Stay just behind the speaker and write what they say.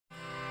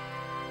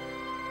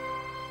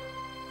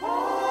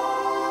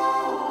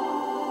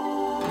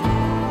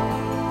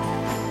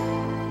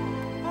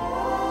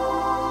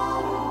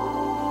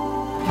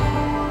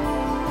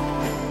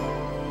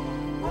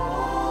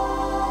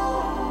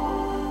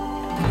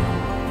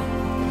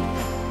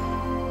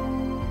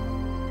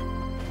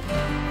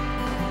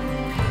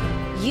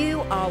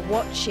are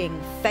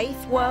watching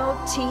Faith World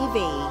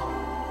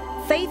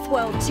TV. Faith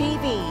World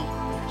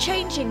TV,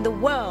 changing the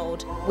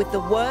world with the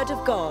Word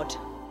of God.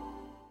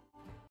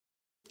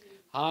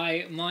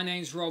 Hi, my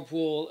name's Rob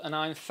Wall and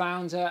I'm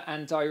founder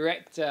and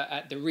director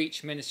at The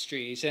Reach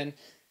Ministries. And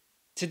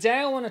today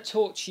I want to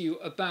talk to you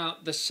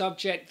about the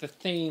subject, the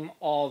theme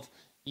of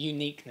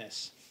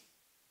uniqueness.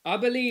 I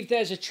believe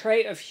there's a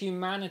trait of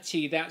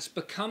humanity that's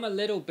become a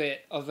little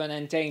bit of an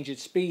endangered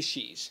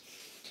species.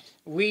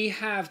 We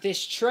have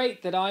this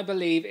trait that I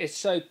believe is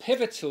so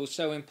pivotal,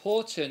 so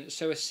important,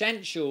 so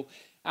essential,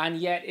 and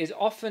yet is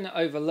often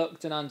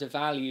overlooked and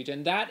undervalued,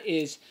 and that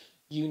is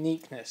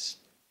uniqueness.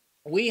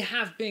 We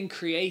have been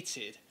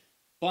created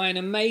by an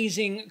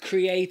amazing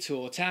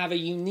creator to have a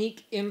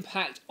unique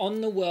impact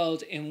on the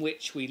world in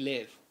which we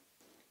live.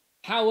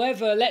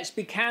 However, let's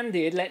be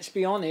candid, let's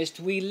be honest,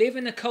 we live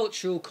in a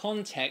cultural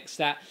context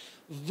that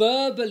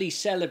verbally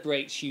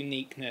celebrates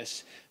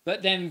uniqueness,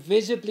 but then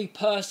visibly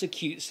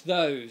persecutes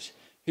those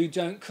who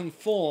don't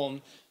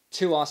conform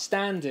to our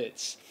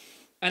standards.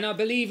 And I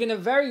believe in a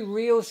very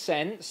real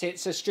sense,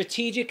 it's a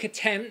strategic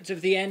attempt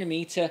of the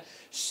enemy to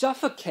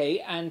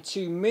suffocate and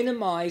to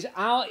minimize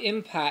our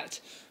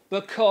impact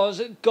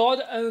because God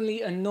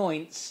only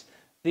anoints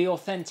the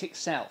authentic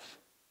self.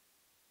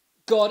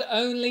 God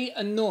only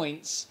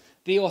anoints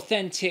the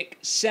authentic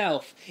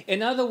self.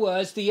 In other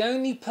words, the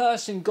only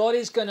person God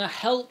is going to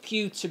help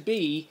you to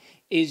be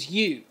is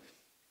you.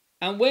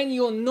 And when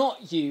you're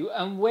not you,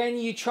 and when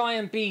you try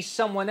and be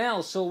someone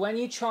else, or when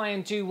you try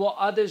and do what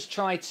others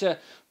try to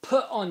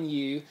put on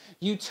you,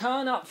 you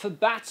turn up for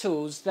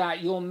battles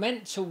that you're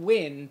meant to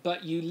win,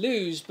 but you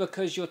lose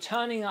because you're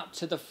turning up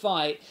to the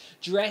fight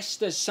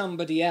dressed as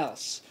somebody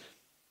else.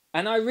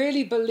 And I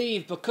really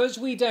believe because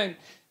we don't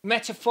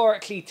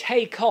metaphorically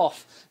take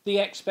off the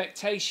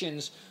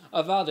expectations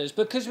of others,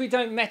 because we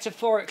don't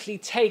metaphorically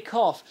take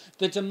off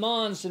the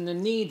demands and the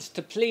needs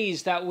to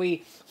please that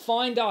we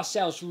find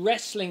ourselves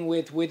wrestling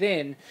with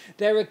within,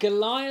 there are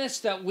Goliaths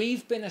that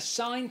we've been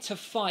assigned to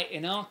fight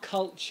in our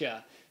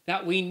culture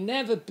that we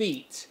never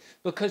beat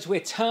because we're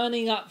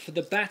turning up for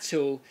the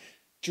battle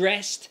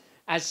dressed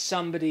as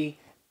somebody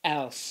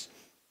else.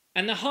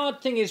 And the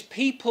hard thing is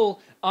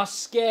people are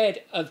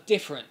scared of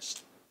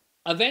difference.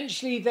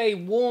 Eventually they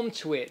warm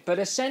to it, but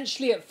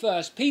essentially at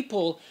first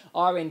people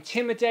are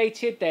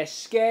intimidated, they're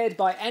scared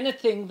by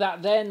anything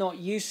that they're not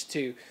used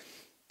to.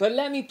 But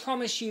let me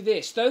promise you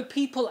this, though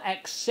people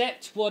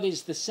accept what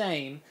is the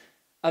same,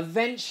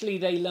 eventually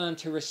they learn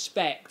to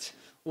respect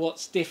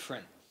what's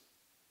different.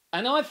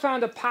 And I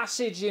found a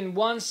passage in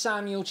 1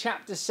 Samuel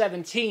chapter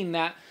 17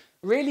 that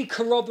really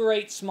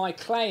corroborates my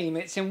claim.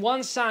 It's in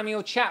 1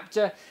 Samuel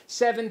chapter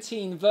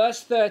 17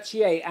 verse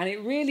 38, and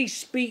it really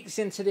speaks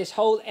into this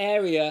whole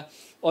area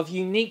of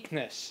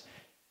uniqueness.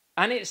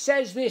 And it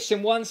says this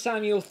in 1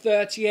 Samuel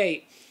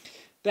 38,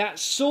 that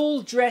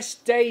Saul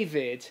dressed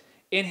David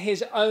in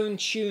his own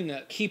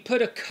tunic. He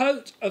put a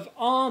coat of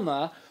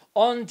armor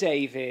on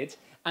David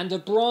and a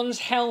bronze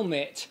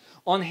helmet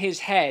on his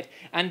head.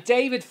 And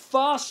David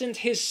fastened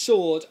his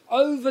sword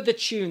over the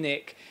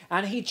tunic,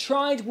 and he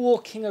tried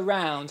walking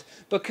around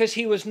because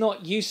he was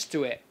not used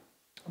to it.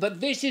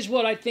 But this is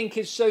what I think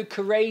is so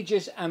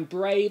courageous and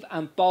brave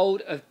and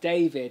bold of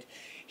David.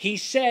 He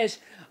says,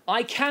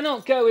 I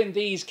cannot go in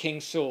these, King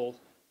Saul,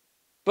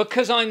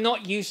 because I'm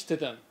not used to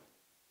them.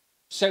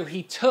 So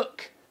he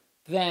took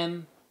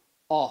them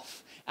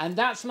off. And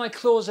that's my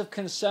clause of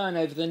concern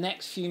over the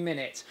next few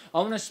minutes. I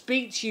want to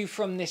speak to you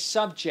from this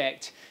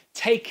subject,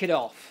 take it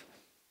off.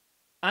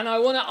 And I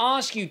want to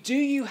ask you, do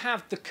you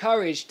have the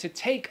courage to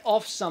take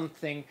off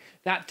something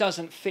that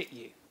doesn't fit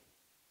you?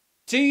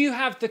 Do you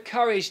have the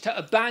courage to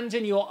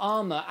abandon your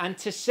armor and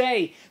to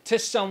say to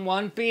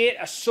someone, be it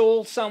a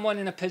Saul, someone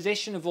in a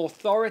position of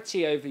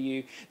authority over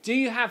you, do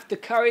you have the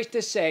courage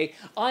to say,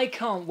 I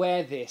can't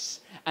wear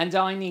this and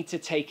I need to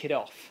take it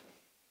off?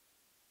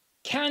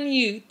 Can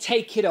you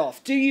take it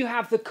off? Do you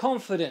have the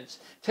confidence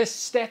to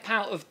step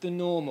out of the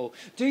normal?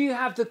 Do you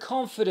have the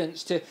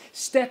confidence to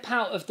step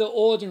out of the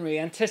ordinary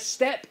and to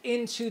step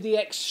into the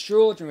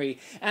extraordinary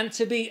and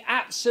to be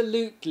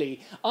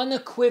absolutely,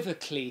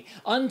 unequivocally,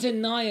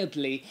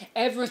 undeniably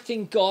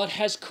everything God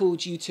has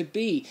called you to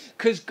be?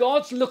 Because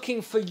God's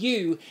looking for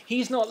you.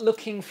 He's not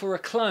looking for a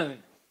clone.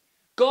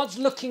 God's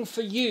looking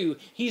for you.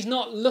 He's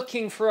not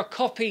looking for a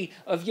copy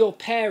of your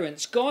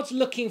parents. God's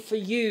looking for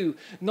you,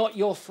 not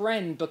your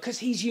friend, because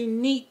he's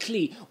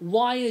uniquely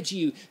wired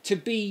you to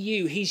be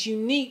you. He's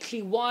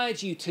uniquely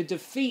wired you to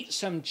defeat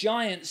some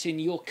giants in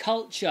your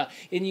culture,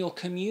 in your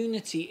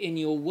community, in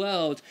your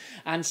world.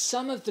 And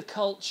some of the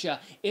culture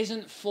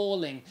isn't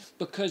falling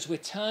because we're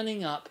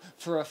turning up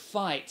for a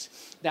fight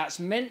that's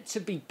meant to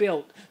be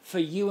built for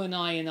you and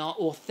I in our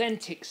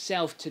authentic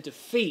self to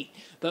defeat.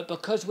 But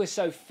because we're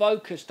so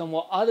focused on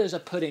what others are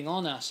putting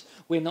on us,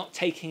 we're not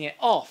taking it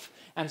off.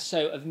 And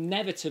so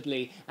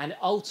inevitably and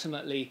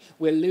ultimately,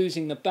 we're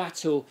losing the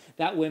battle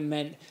that we're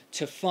meant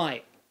to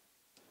fight.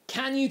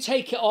 Can you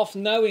take it off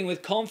knowing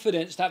with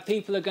confidence that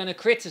people are going to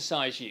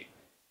criticize you?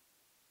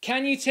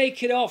 Can you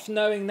take it off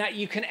knowing that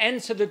you can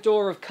enter the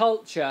door of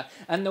culture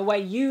and the way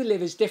you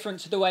live is different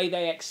to the way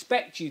they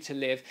expect you to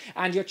live,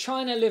 and you're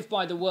trying to live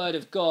by the word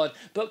of God,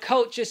 but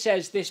culture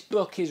says this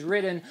book is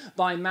written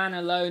by man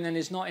alone and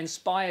is not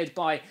inspired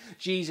by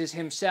Jesus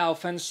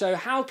himself? And so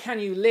how can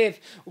you live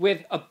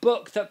with a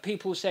book that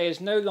people say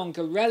is no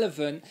longer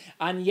relevant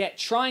and yet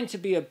trying to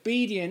be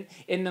obedient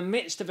in the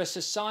midst of a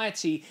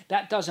society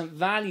that doesn't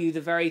value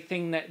the very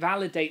thing that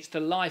validates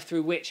the life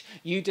through which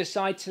you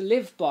decide to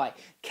live by?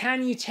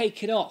 Can you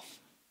take it off?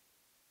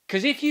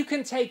 Because if you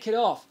can take it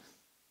off,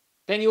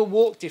 then you'll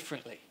walk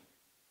differently.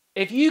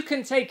 If you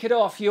can take it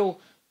off, you'll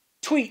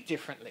tweet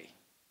differently.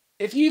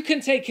 If you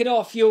can take it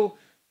off, you'll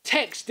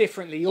text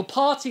differently, you'll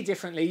party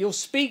differently, you'll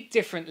speak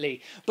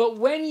differently. But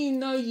when you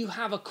know you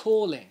have a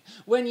calling,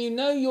 when you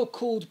know you're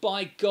called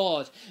by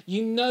God,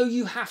 you know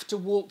you have to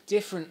walk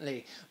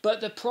differently.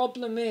 But the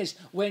problem is,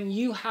 when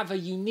you have a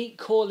unique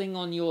calling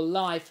on your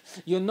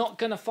life, you're not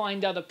going to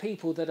find other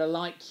people that are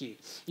like you.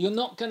 You're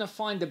not going to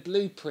find a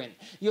blueprint.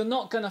 You're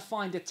not going to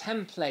find a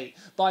template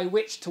by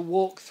which to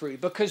walk through,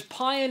 because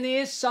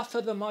pioneers suffer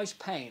the most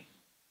pain.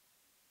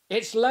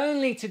 It's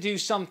lonely to do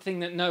something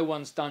that no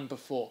one's done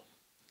before.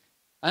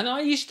 And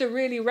I used to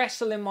really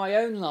wrestle in my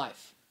own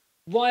life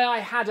why I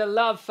had a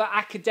love for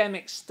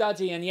academic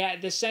study, and yet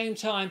at the same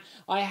time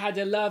I had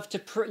a love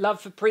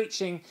for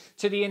preaching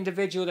to the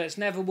individual that's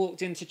never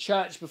walked into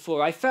church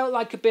before. I felt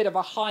like a bit of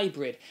a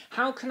hybrid.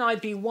 How can I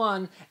be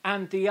one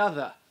and the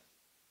other?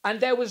 And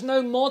there was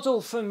no model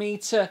for me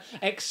to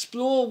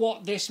explore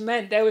what this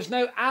meant. There was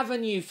no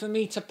avenue for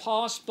me to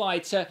pass by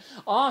to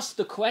ask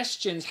the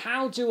questions,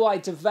 how do I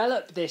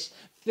develop this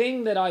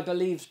thing that I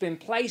believe has been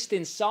placed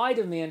inside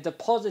of me and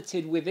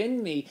deposited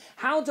within me?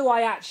 How do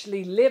I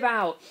actually live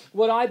out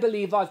what I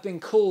believe I've been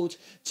called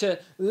to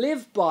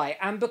live by?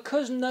 And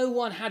because no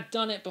one had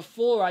done it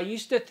before, I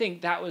used to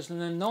think that was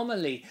an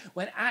anomaly,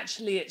 when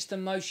actually it's the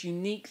most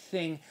unique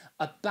thing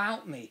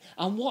about me.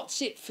 And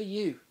what's it for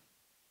you?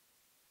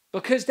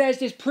 Because there's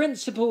this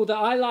principle that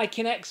I like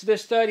in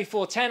Exodus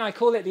 34:10. I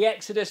call it the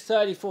Exodus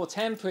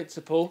 34:10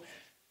 principle.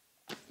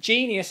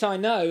 Genius, I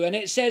know. And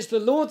it says, the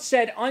Lord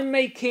said, I'm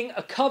making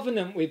a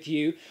covenant with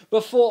you.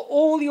 Before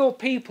all your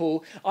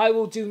people, I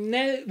will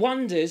do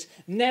wonders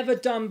never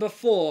done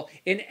before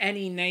in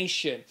any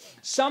nation.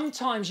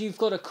 Sometimes you've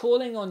got a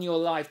calling on your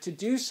life to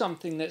do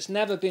something that's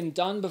never been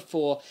done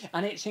before.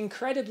 And it's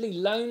incredibly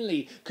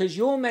lonely, because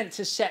you're meant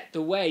to set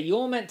the way.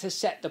 You're meant to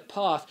set the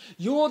path.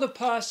 You're the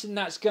person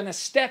that's going to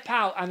step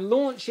out and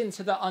launch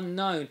into the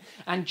unknown.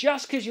 And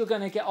just because you're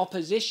going to get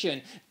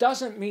opposition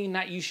doesn't mean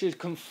that you should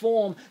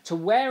conform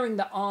to wearing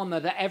the armor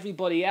that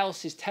everybody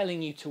else is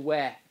telling you to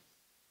wear.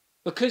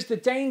 Because the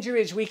danger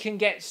is we can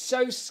get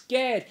so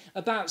scared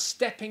about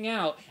stepping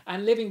out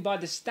and living by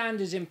the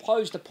standards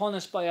imposed upon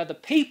us by other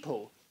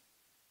people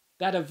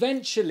that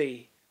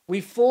eventually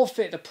we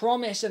forfeit the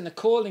promise and the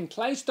calling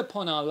placed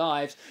upon our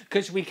lives,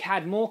 because we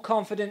had more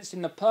confidence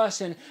in the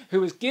person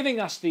who was giving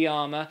us the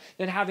armor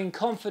than having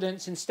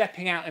confidence in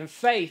stepping out in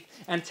faith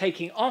and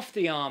taking off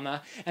the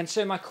armor. And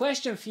so my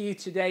question for you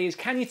today is,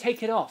 can you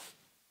take it off?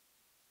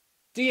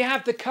 Do you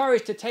have the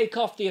courage to take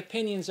off the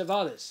opinions of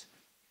others?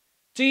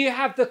 Do you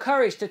have the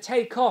courage to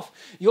take off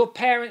your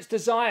parents'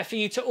 desire for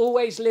you to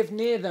always live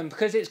near them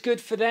because it's good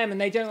for them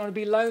and they don't want to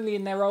be lonely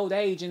in their old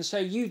age, and so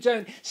you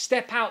don't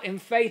step out in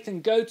faith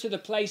and go to the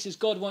places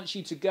God wants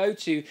you to go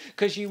to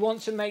because you want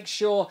to make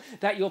sure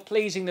that you're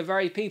pleasing the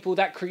very people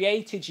that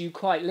created you,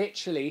 quite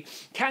literally?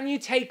 Can you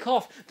take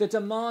off the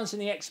demands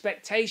and the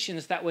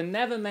expectations that were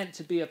never meant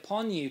to be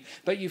upon you,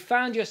 but you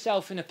found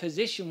yourself in a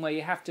position where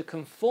you have to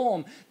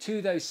conform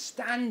to those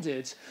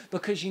standards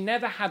because you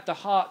never had the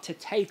heart to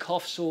take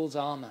off Saul's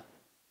armor?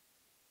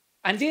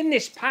 And in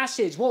this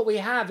passage, what we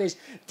have is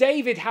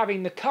David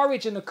having the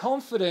courage and the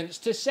confidence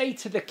to say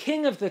to the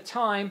king of the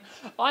time,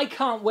 I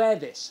can't wear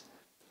this.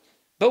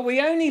 But we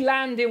only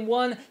land in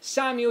 1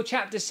 Samuel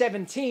chapter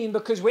 17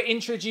 because we're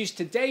introduced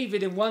to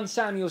David in 1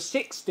 Samuel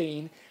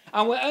 16.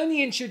 And we're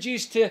only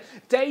introduced to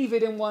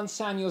David in 1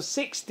 Samuel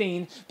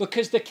 16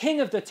 because the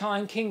king of the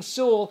time, King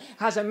Saul,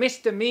 has a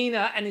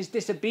misdemeanor and is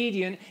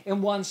disobedient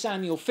in 1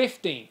 Samuel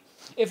 15.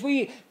 If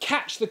we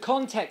catch the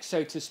context,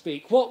 so to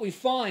speak, what we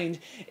find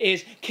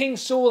is King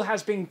Saul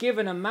has been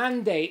given a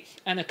mandate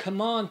and a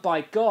command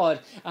by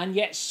God, and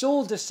yet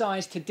Saul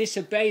decides to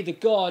disobey the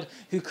God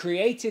who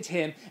created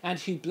him and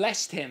who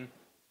blessed him.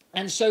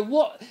 And so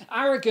what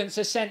arrogance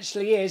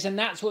essentially is, and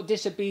that's what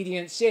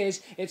disobedience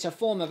is, it's a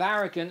form of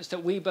arrogance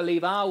that we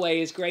believe our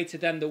way is greater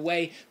than the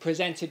way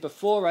presented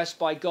before us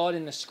by God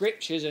in the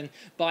scriptures and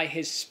by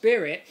his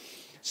Spirit.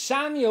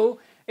 Samuel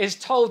is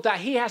told that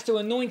he has to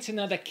anoint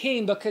another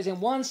king because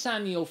in 1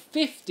 Samuel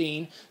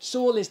 15,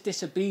 Saul is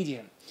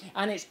disobedient.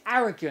 And it's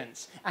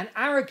arrogance. And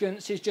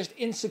arrogance is just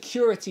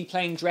insecurity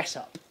playing dress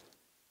up.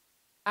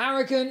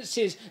 Arrogance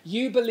is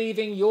you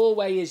believing your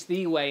way is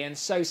the way. And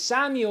so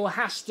Samuel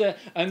has to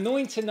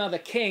anoint another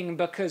king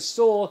because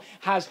Saul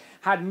has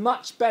had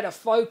much better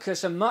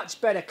focus and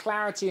much better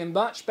clarity and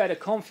much better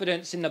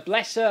confidence in the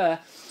blesser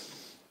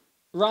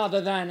rather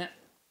than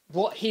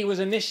what he was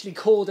initially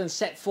called and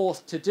set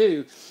forth to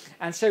do.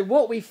 And so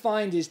what we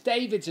find is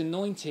David's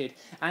anointed,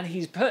 and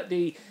he's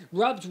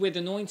rubbed with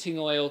anointing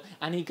oil,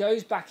 and he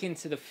goes back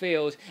into the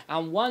field.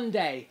 And one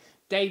day,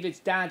 David's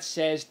dad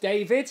says,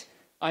 David,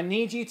 I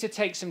need you to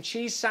take some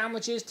cheese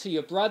sandwiches to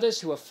your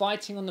brothers who are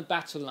fighting on the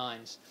battle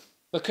lines,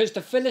 because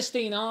the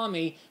Philistine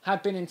army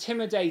had been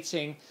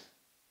intimidating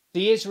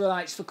the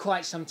Israelites for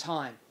quite some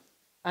time.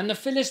 And the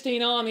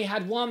Philistine army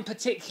had one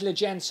particular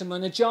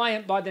gentleman, a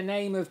giant by the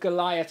name of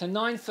Goliath, a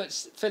 9-foot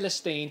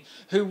Philistine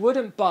who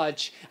wouldn't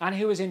budge and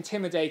who was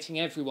intimidating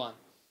everyone.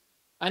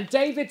 And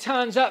David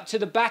turns up to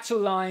the battle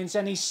lines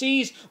and he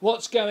sees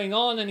what's going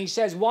on and he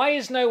says, why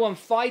is no one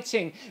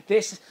fighting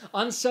this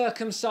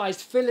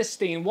uncircumcised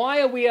Philistine?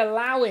 Why are we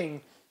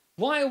allowing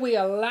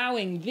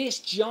this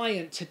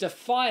giant to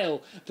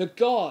defile the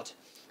God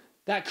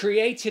that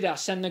created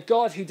us and the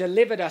God who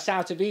delivered us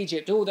out of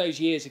Egypt all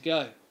those years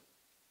ago?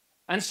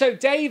 And so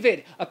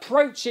David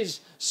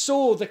approaches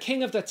Saul, the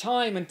king of the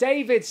time, and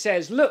David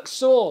says, look,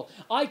 Saul,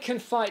 I can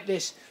fight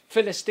this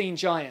Philistine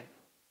giant.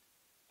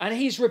 And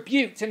he's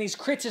rebuked and he's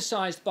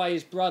criticized by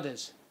his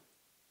brothers.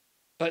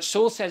 But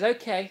Saul says,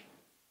 okay,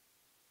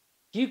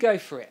 you go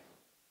for it.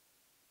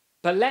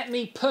 But let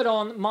me put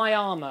on my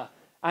armor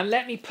and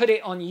let me put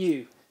it on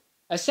you.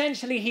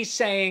 Essentially, he's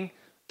saying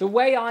the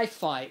way I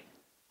fight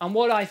and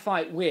what I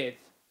fight with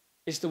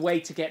is the way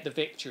to get the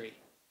victory.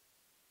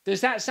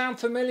 Does that sound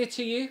familiar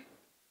to you?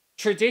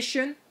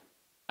 Tradition,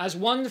 as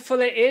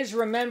wonderful it is,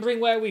 remembering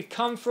where we've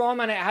come from,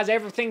 and it has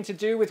everything to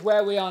do with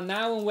where we are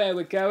now and where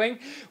we're going.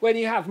 When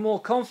you have more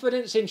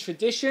confidence in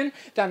tradition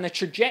than the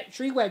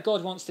trajectory where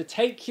God wants to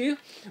take you,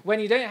 when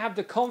you don't have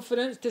the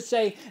confidence to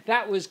say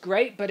that was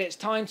great, but it's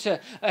time to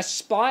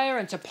aspire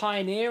and to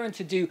pioneer and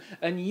to do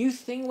a new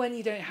thing, when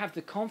you don't have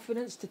the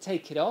confidence to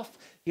take it off,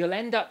 you'll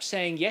end up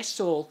saying, yes,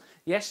 Saul,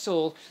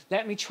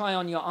 let me try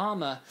on your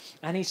armor.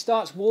 And he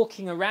starts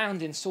walking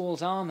around in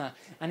Saul's armor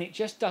and it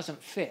just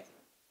doesn't fit.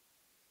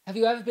 Have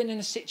you ever been in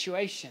a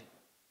situation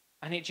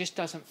and it just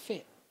doesn't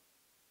fit?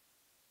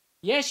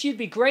 Yes, you'd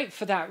be great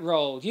for that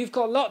role. You've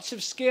got lots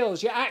of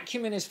skills. Your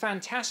acumen is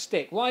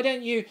fantastic. Why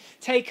don't you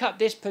take up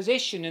this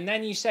position? And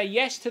then you say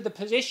yes to the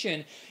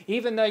position,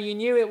 even though you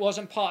knew it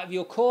wasn't part of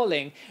your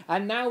calling.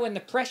 And now when the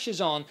pressure's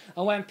on,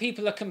 and when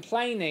people are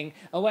complaining,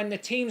 and when the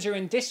teams are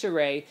in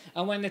disarray,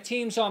 and when the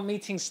teams aren't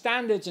meeting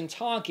standards and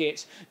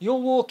targets, you're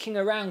walking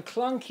around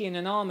clunky in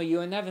an armor you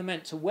were never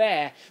meant to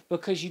wear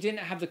because you didn't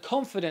have the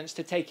confidence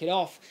to take it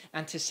off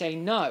and to say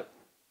no.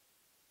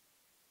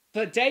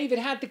 But David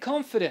had the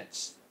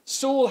confidence.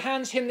 Saul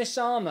hands him this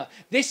armor.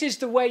 This is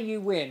the way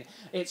you win.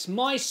 It's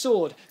my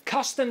sword,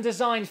 custom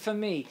designed for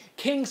me,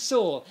 King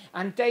Saul.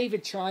 And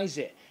David tries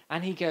it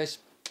and he goes,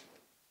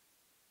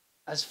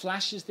 as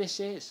flash as this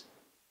is,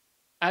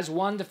 as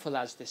wonderful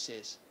as this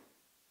is,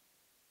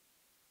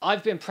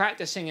 I've been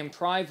practicing in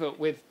private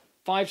with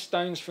 5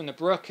 stones from the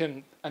brook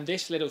and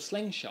this little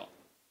slingshot.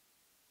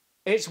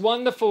 It's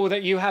wonderful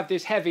that you have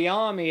this heavy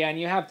army and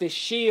you have this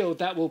shield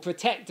that will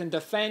protect and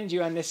defend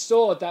you and this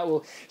sword that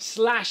will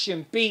slash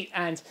and beat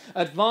and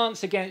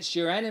advance against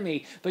your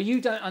enemy. But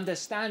you don't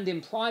understand,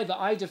 in private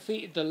I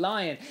defeated the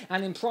lion,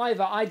 and in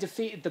private I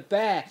defeated the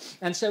bear.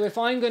 And so if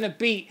I'm going to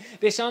beat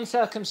this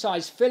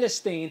uncircumcised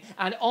Philistine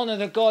and honor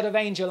the God of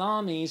angel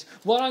armies,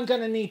 what I'm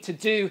going to need to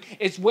do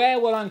is wear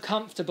what I'm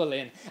comfortable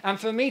in. And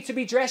for me to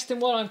be dressed in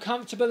what I'm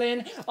comfortable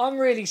in, I'm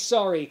really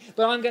sorry,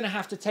 but I'm going to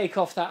have to take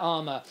off that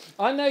armor.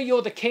 I know you're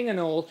the king and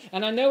all,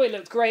 and I know it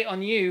looks great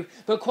on you,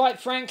 but quite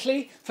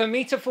frankly, for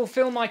me to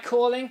fulfill my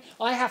calling,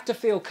 I have to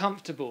feel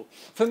comfortable.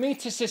 For me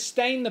to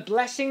sustain the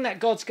blessing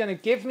that God's going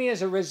to give me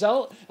as a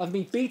result of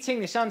me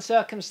beating this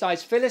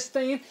uncircumcised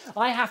Philistine,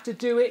 I have to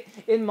do it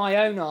in my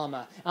own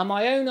armor. And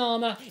my own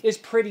armor is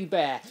pretty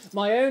bare.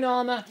 My own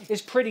armor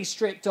is pretty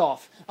stripped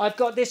off. I've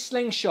got this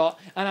slingshot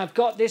and I've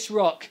got this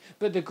rock,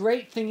 but the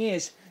great thing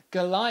is,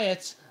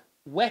 Goliath's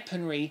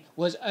weaponry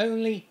was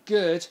only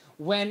good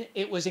when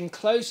it was in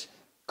close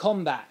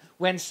combat.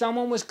 When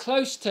someone was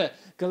close to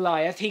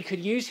Goliath, he could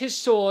use his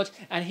sword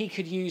and he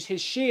could use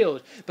his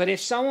shield. But if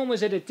someone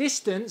was at a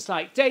distance,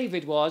 like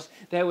David was,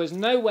 there was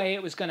no way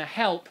it was going to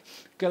help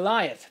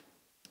Goliath.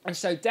 And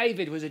so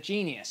David was a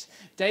genius.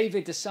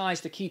 David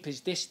decides to keep his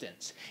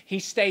distance. He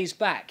stays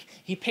back.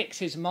 He picks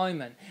his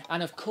moment.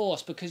 And of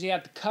course, because he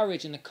had the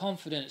courage and the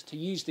confidence to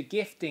use the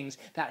giftings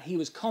that he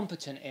was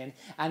competent in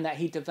and that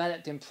he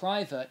developed in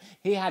private,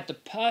 he had the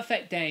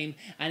perfect aim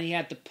and he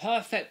had the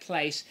perfect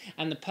place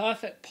and the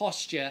perfect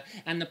posture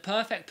and the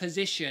perfect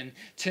position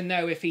to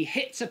know if he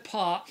hits a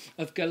part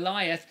of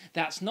Goliath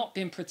that's not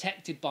been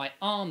protected by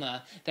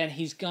armor, then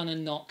he's gonna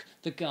knock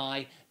the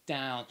guy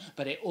down.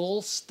 But it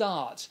all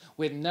starts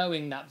with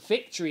knowing that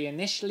victory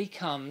initially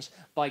comes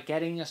by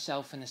getting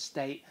yourself in a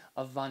state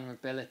of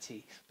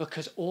vulnerability,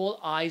 because all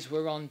eyes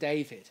were on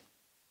David.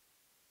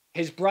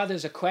 His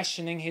brothers are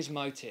questioning his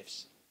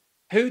motives.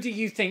 Who do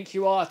you think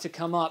you are to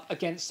come up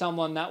against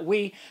someone that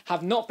we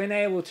have not been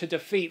able to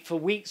defeat for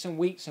weeks and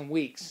weeks and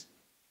weeks?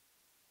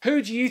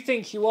 Who do you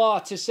think you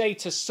are to say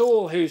to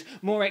Saul, who's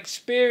more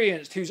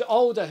experienced, who's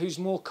older, who's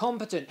more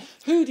competent?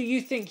 Who do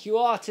you think you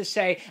are to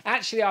say,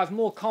 actually, I have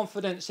more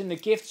confidence in the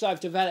gifts I've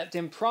developed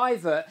in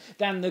private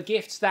than the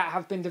gifts that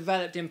have been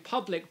developed in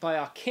public by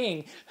our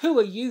King? Who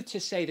are you to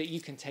say that you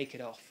can take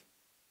it off?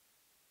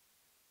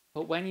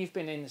 But when you've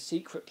been in the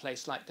secret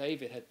place like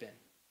David had been,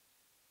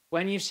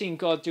 when you've seen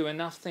God do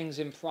enough things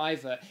in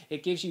private,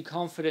 it gives you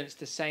confidence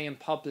to say in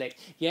public,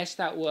 yes,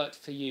 that worked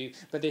for you,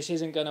 but this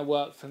isn't going to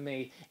work for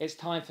me. It's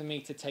time for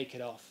me to take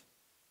it off.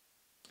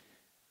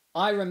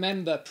 I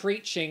remember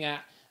preaching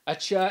at a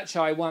church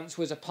I once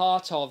was a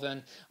part of,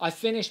 and I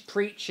finished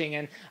preaching,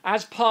 and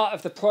as part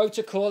of the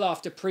protocol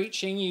after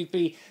preaching, you'd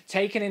be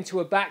taken into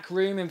a back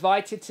room,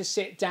 invited to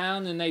sit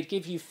down, and they'd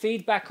give you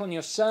feedback on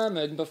your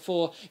sermon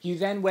before you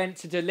then went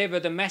to deliver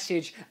the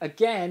message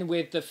again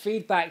with the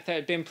feedback that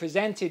had been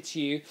presented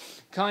to you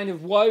kind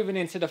of woven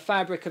into the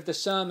fabric of the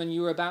sermon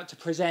you were about to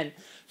present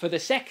for the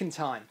second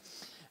time.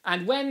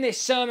 And when this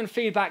sermon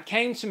feedback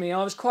came to me,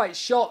 I was quite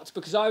shocked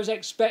because I was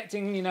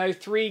expecting,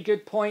 3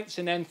 good points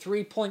and then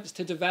 3 points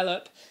to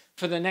develop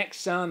for the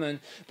next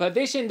sermon. But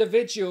this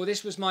individual,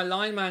 this was my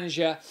line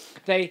manager,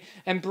 they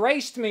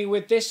embraced me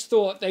with this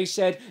thought. They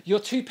said,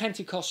 "You're too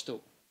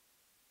Pentecostal.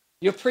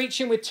 You're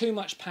preaching with too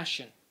much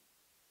passion.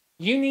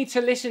 You need to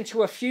listen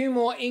to a few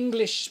more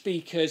English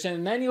speakers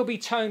and then you'll be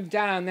toned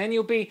down, then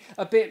you'll be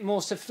a bit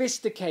more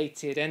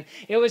sophisticated." And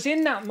it was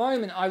in that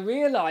moment I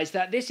realized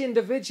that this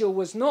individual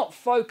was not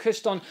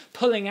focused on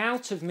pulling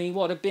out of me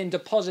what had been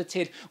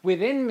deposited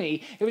within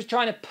me. It was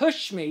trying to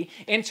push me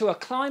into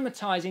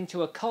acclimatizing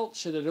to a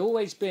culture that had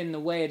always been the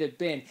way it had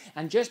been.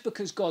 And just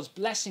because God's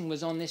blessing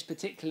was on this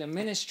particular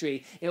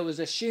ministry, it was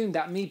assumed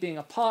that me being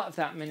a part of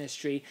that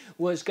ministry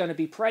was going to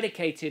be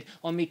predicated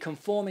on me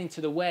conforming to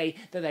the way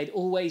that they'd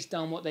always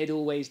done what they'd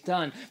always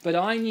done. But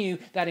I knew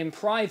that in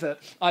private,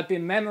 I'd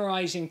been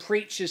memorizing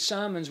preachers'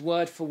 sermons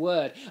word for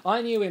word.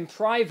 I knew in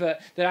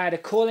private that I had a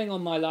calling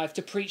on my life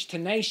to preach to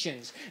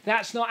nations.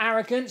 That's not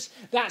arrogance.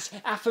 That's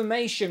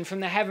affirmation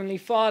from the Heavenly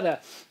Father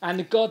and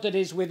the God that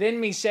is within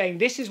me saying,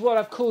 this is what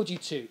I've called you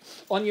to.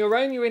 On your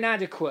own, you're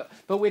inadequate.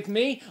 But with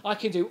me, I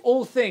can do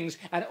all things,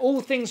 and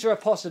all things are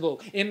possible,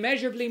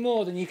 immeasurably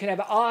more than you can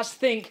ever ask,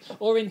 think,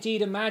 or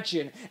indeed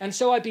imagine. And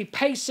so I'd be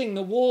pacing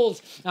the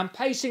walls and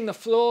pacing the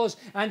floors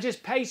and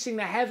just pacing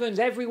the heavens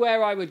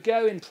everywhere I would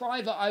go. In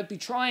private, I'd be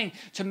trying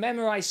to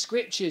memorize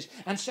scriptures.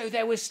 And so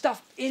there was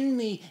stuff in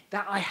me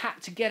that I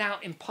had to get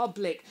out in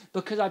public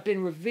because I'd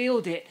been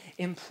revealed it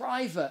in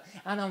private.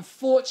 And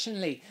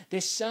unfortunately,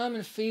 this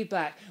sermon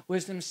feedback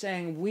was them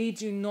saying, we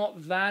do not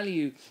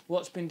value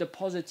what's been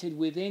deposited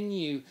within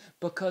you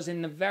because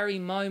in the very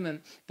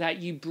moment that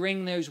you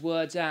bring those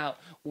words out,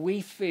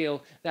 we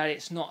feel that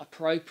it's not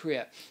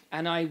appropriate.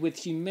 And I, with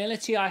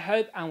humility, I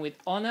hope, and with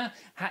honor,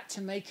 had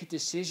to make a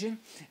decision.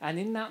 And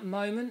in that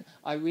moment,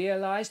 I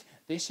realized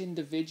this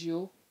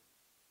individual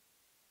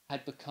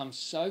had become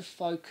so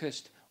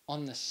focused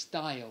on the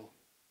style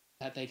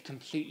that they'd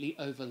completely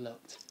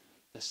overlooked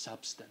the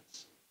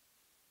substance.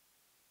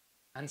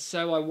 And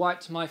so I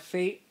wiped my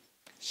feet,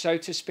 so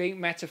to speak,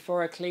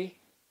 metaphorically,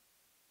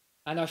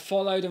 and I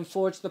followed and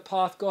forged the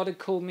path God had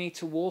called me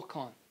to walk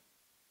on.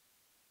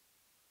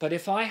 But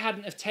if I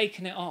hadn't have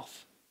taken it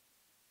off,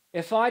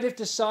 if I'd have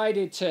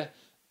decided to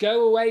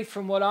go away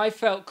from what I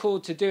felt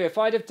called to do, if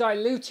I'd have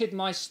diluted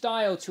my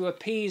style to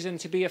appease and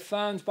to be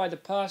affirmed by the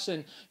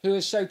person who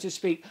is, so to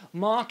speak,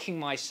 marking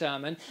my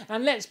sermon,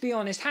 and let's be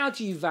honest, how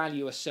do you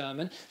value a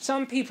sermon?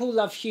 Some people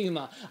love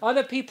humor.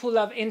 Other people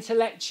love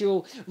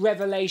intellectual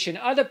revelation.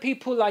 Other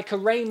people like a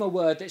rhema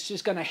word that's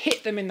just going to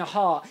hit them in the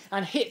heart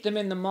and hit them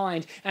in the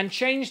mind and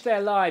change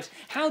their lives.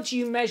 How do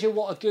you measure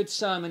what a good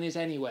sermon is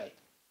anyway?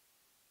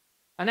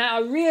 And I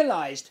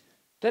realized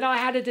that I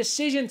had a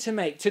decision to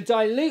make, to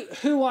dilute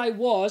who I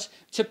was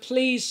to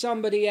please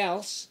somebody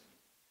else,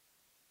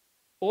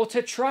 or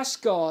to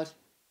trust God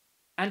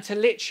and to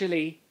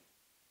literally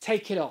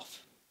take it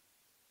off.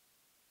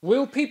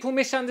 Will people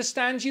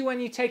misunderstand you when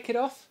you take it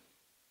off?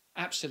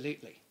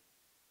 Absolutely.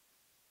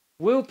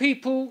 Will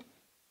people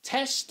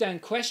test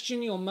and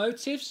question your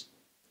motives?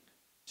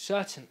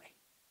 Certainly.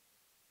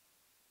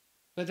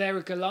 But there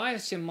are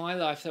Goliaths in my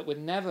life that would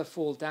never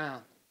fall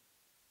down.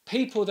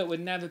 People that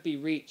would never be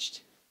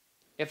reached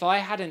if I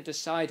hadn't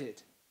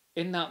decided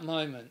in that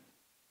moment,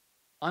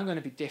 I'm going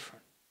to be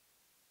different.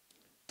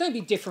 Don't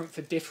be different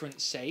for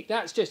different's sake.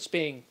 That's just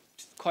being,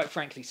 quite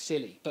frankly,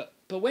 silly. But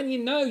when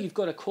you know you've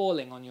got a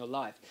calling on your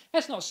life,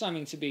 that's not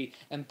something to be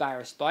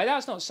embarrassed by.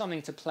 That's not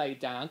something to play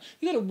down.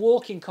 You've got to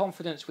walk in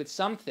confidence with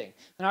something.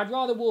 And I'd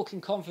rather walk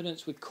in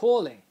confidence with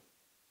calling,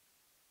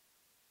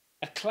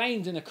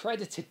 acclaimed and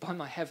accredited by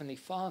my Heavenly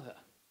Father,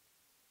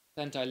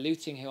 than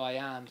diluting who I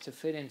am to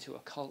fit into a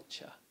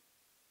culture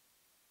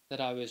that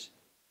I was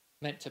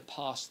meant to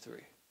pass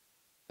through,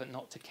 but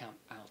not to camp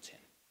out in.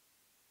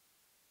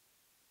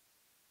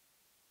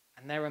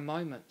 And there are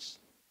moments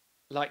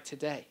like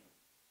today,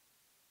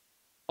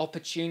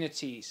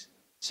 opportunities,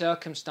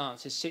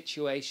 circumstances,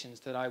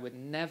 situations that I would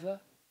never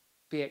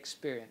be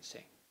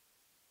experiencing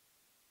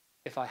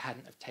if I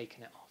hadn't have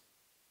taken it off.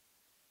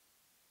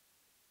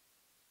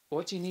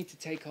 What do you need to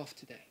take off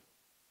today?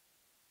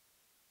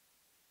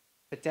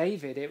 For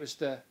David, it was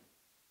the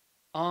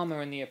armor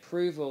and the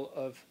approval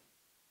of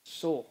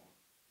Saul.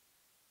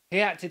 He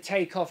had to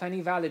take off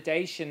any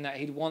validation that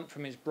he'd want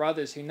from his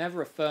brothers, who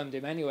never affirmed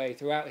him anyway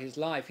throughout his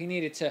life. He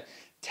needed to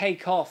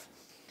take off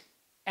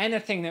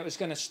anything that was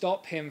going to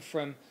stop him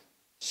from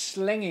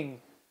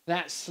slinging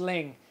that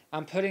sling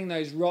and putting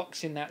those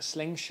rocks in that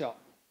slingshot.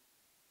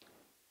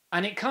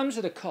 And it comes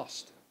at a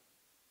cost.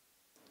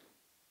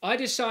 I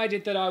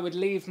decided that I would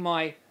leave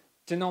my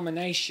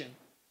denomination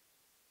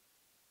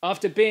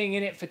after being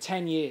in it for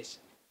 10 years.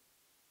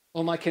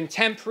 All my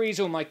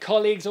contemporaries, all my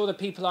colleagues, all the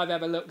people I've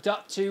ever looked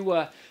up to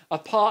were a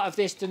part of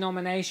this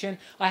denomination.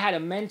 I had a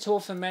mentor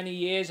for many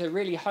years who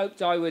really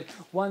hoped I would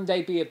one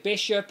day be a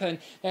bishop, and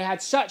they had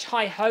such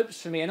high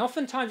hopes for me. And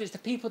oftentimes it's the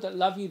people that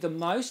love you the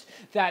most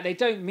that they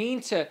don't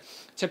mean to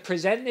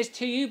present this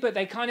to you, but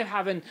they kind of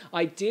have an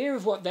idea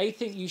of what they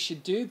think you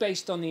should do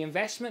based on the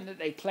investment that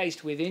they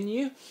placed within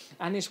you.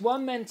 And this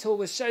one mentor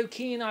was so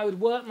keen I would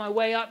work my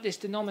way up this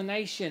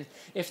denomination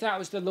if that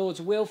was the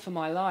Lord's will for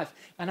my life.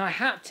 And I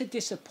had to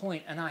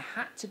disappoint, and I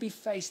had to be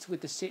faced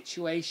with the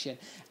situation.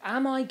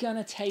 Am I going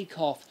to take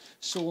off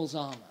Saul's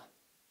armor?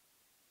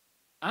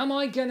 Am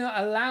I going to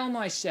allow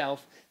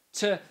myself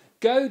to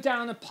go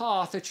down a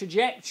path, a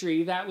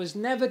trajectory that was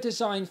never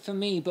designed for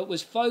me, but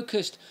was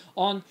focused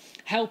on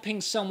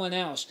helping someone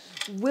else?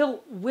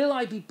 Will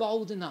I be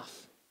bold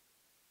enough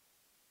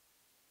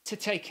to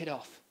take it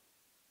off?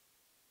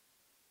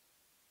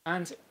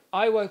 And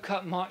I woke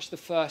up March the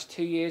 1st,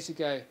 2 years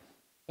ago,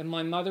 in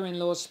my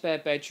mother-in-law's spare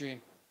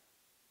bedroom.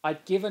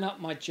 I'd given up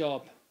my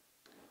job,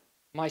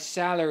 my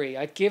salary.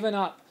 I'd given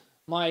up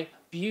my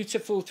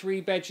beautiful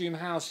 3-bedroom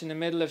house in the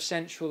middle of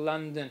central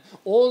London,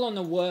 all on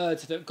the word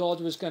that God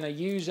was going to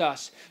use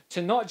us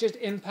to not just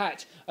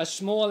impact a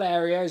small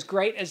area, as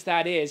great as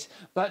that is,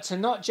 but to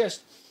not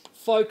just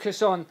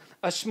focus on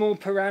a small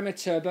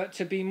parameter, but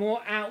to be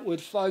more outward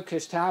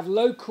focused, to have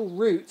local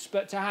roots,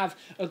 but to have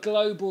a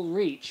global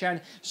reach. And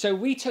so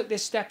we took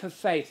this step of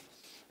faith.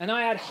 And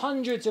I had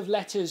hundreds of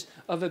letters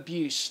of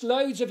abuse,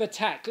 loads of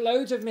attack,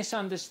 loads of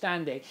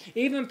misunderstanding,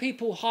 even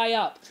people high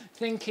up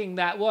thinking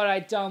that what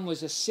I'd done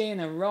was a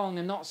sin and wrong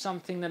and not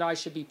something that I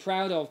should be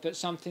proud of, but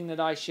something that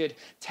I should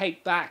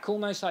take back,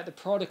 almost like the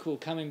prodigal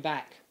coming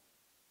back.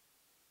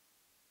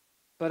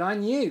 But I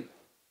knew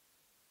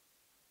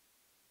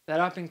that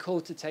I've been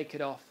called to take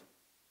it off.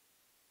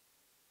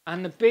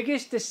 And the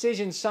biggest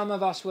decision some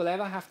of us will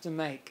ever have to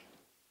make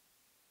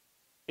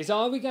is,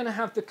 are we going to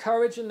have the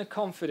courage and the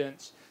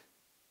confidence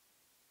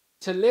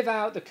to live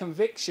out the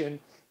conviction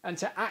and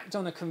to act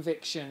on a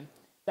conviction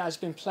that has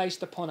been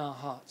placed upon our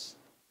hearts?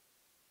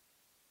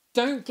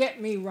 Don't get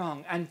me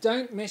wrong, and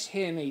don't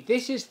mishear me.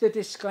 This is the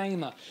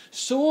disclaimer.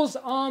 Saul's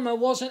armor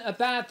wasn't a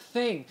bad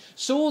thing.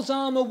 Saul's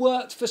armor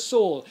worked for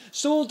Saul.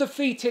 Saul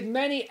defeated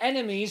many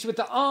enemies with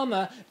the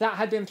armor that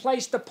had been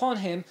placed upon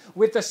him,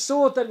 with the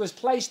sword that was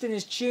placed in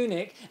his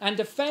tunic, and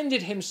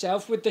defended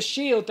himself with the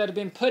shield that had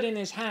been put in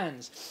his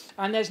hands.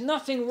 And there's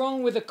nothing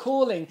wrong with a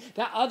calling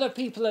that other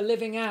people are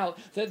living out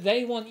that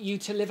they want you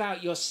to live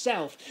out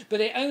yourself.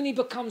 But it only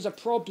becomes a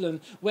problem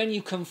when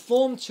you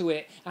conform to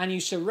it and you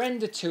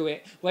surrender to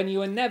it, when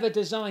you are never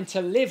designed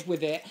to live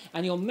with it,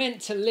 and you're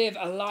meant to live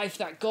a life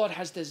that God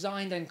has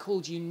designed and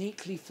called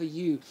uniquely for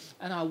you.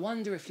 And I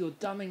wonder if you're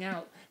dumbing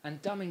out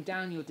and dumbing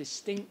down your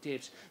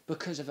distinctives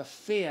because of a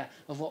fear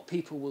of what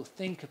people will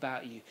think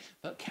about you.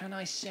 But can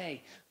I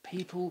say,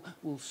 people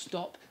will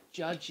stop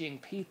judging,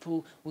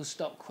 people will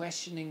stop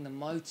questioning the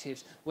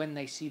motives when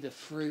they see the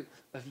fruit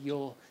of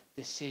your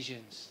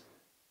decisions.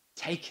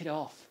 Take it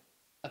off.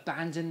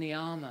 Abandon the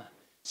armor.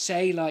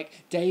 Say, like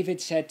David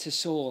said to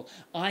Saul,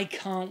 I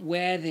can't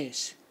wear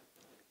this.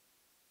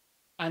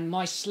 And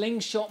my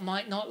slingshot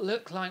might not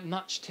look like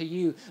much to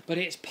you, but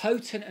it's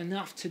potent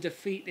enough to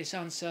defeat this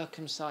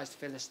uncircumcised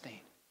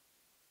Philistine.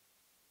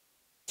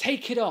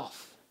 Take it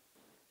off.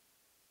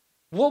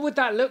 What would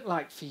that look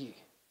like for you?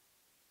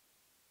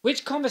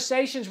 Which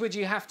conversations would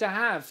you have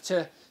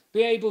to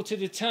be able to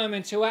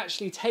determine to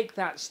actually take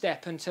that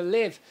step and to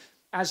live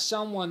as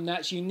someone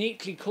that's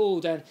uniquely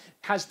called and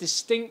has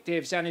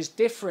distinctives and is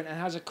different and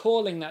has a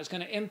calling that's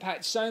going to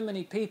impact so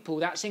many people,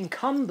 that's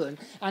incumbent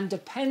and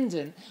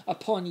dependent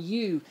upon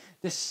you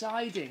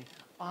deciding,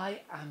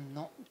 I am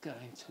not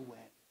going to wear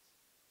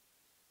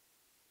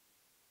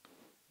this?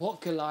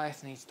 What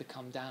Goliath needs to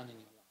come down in your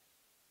life?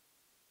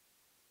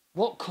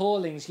 What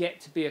calling's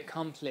yet to be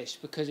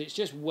accomplished because it's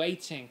just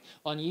waiting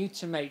on you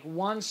to make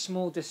one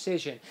small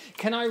decision?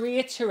 Can I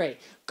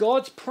reiterate?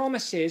 God's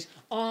promises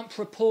aren't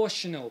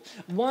proportional.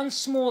 One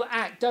small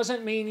act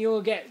doesn't mean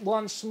you'll get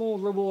one small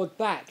reward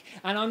back.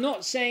 And I'm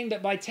not saying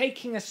that by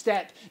taking a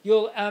step,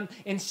 you'll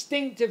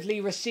instinctively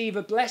receive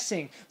a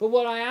blessing. But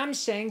what I am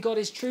saying, God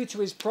is true to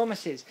his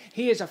promises.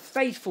 He is a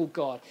faithful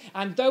God.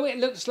 And though it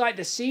looks like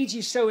the seed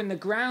you sow in the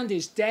ground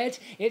is dead,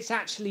 it's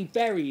actually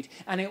buried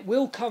and it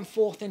will come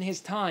forth in his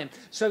time.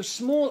 So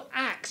small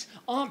acts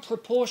aren't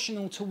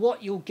proportional to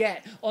what you'll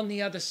get on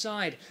the other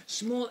side.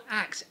 Small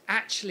acts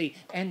actually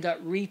end up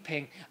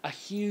reaping a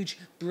huge,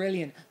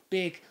 brilliant,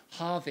 big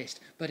harvest,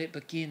 but it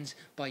begins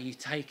by you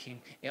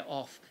taking it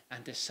off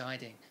and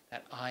deciding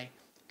that I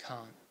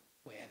can't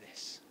wear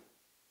this.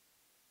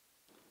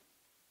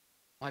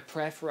 My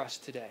prayer for us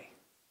today,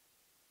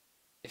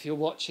 if you're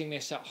watching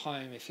this at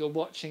home, if you're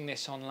watching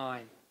this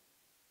online,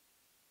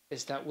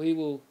 is that we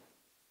will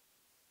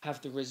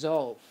have the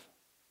resolve,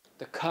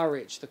 the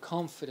courage, the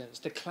confidence,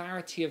 the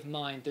clarity of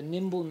mind, the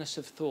nimbleness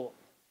of thought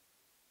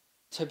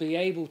to be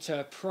able to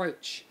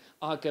approach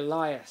our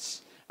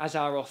Goliaths as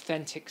our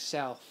authentic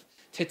self,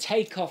 to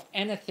take off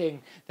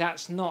anything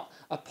that's not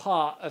a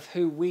part of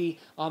who we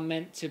are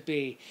meant to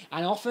be.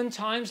 And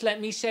oftentimes, let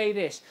me say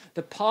this,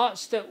 the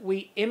parts that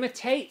we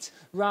imitate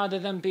rather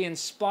than be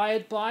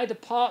inspired by, the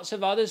parts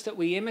of others that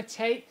we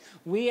imitate,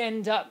 we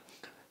end up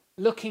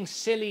looking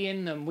silly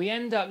in them. We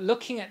end up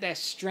looking at their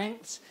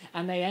strengths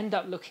and they end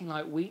up looking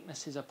like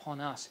weaknesses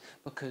upon us,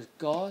 because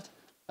God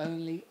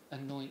only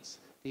anoints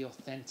the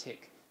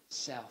authentic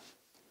self.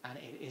 And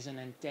it is an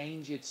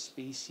endangered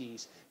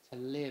species to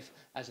live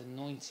as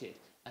anointed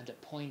and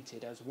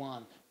appointed as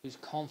one who's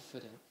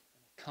confident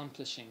in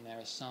accomplishing their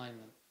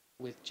assignment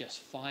with just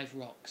 5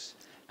 rocks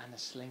and a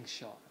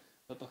slingshot.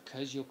 But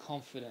because you're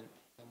confident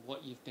in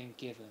what you've been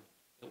given,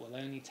 it will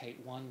only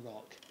take 1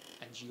 rock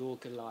and your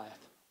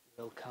Goliath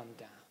will come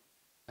down.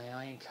 May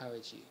I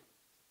encourage you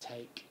to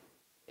take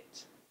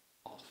it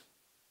off.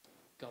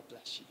 God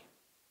bless you.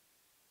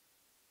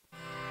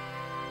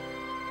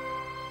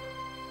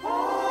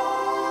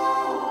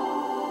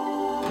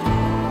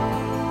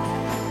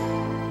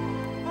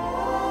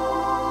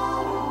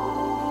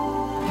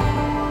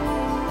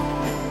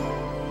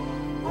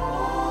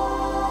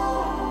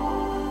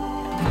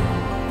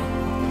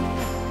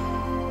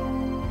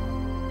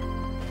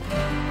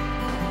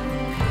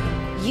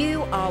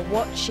 You are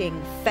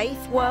watching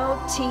Faith World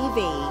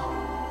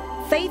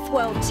TV. Faith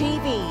World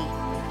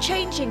TV,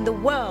 changing the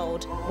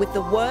world with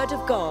the Word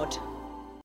of God.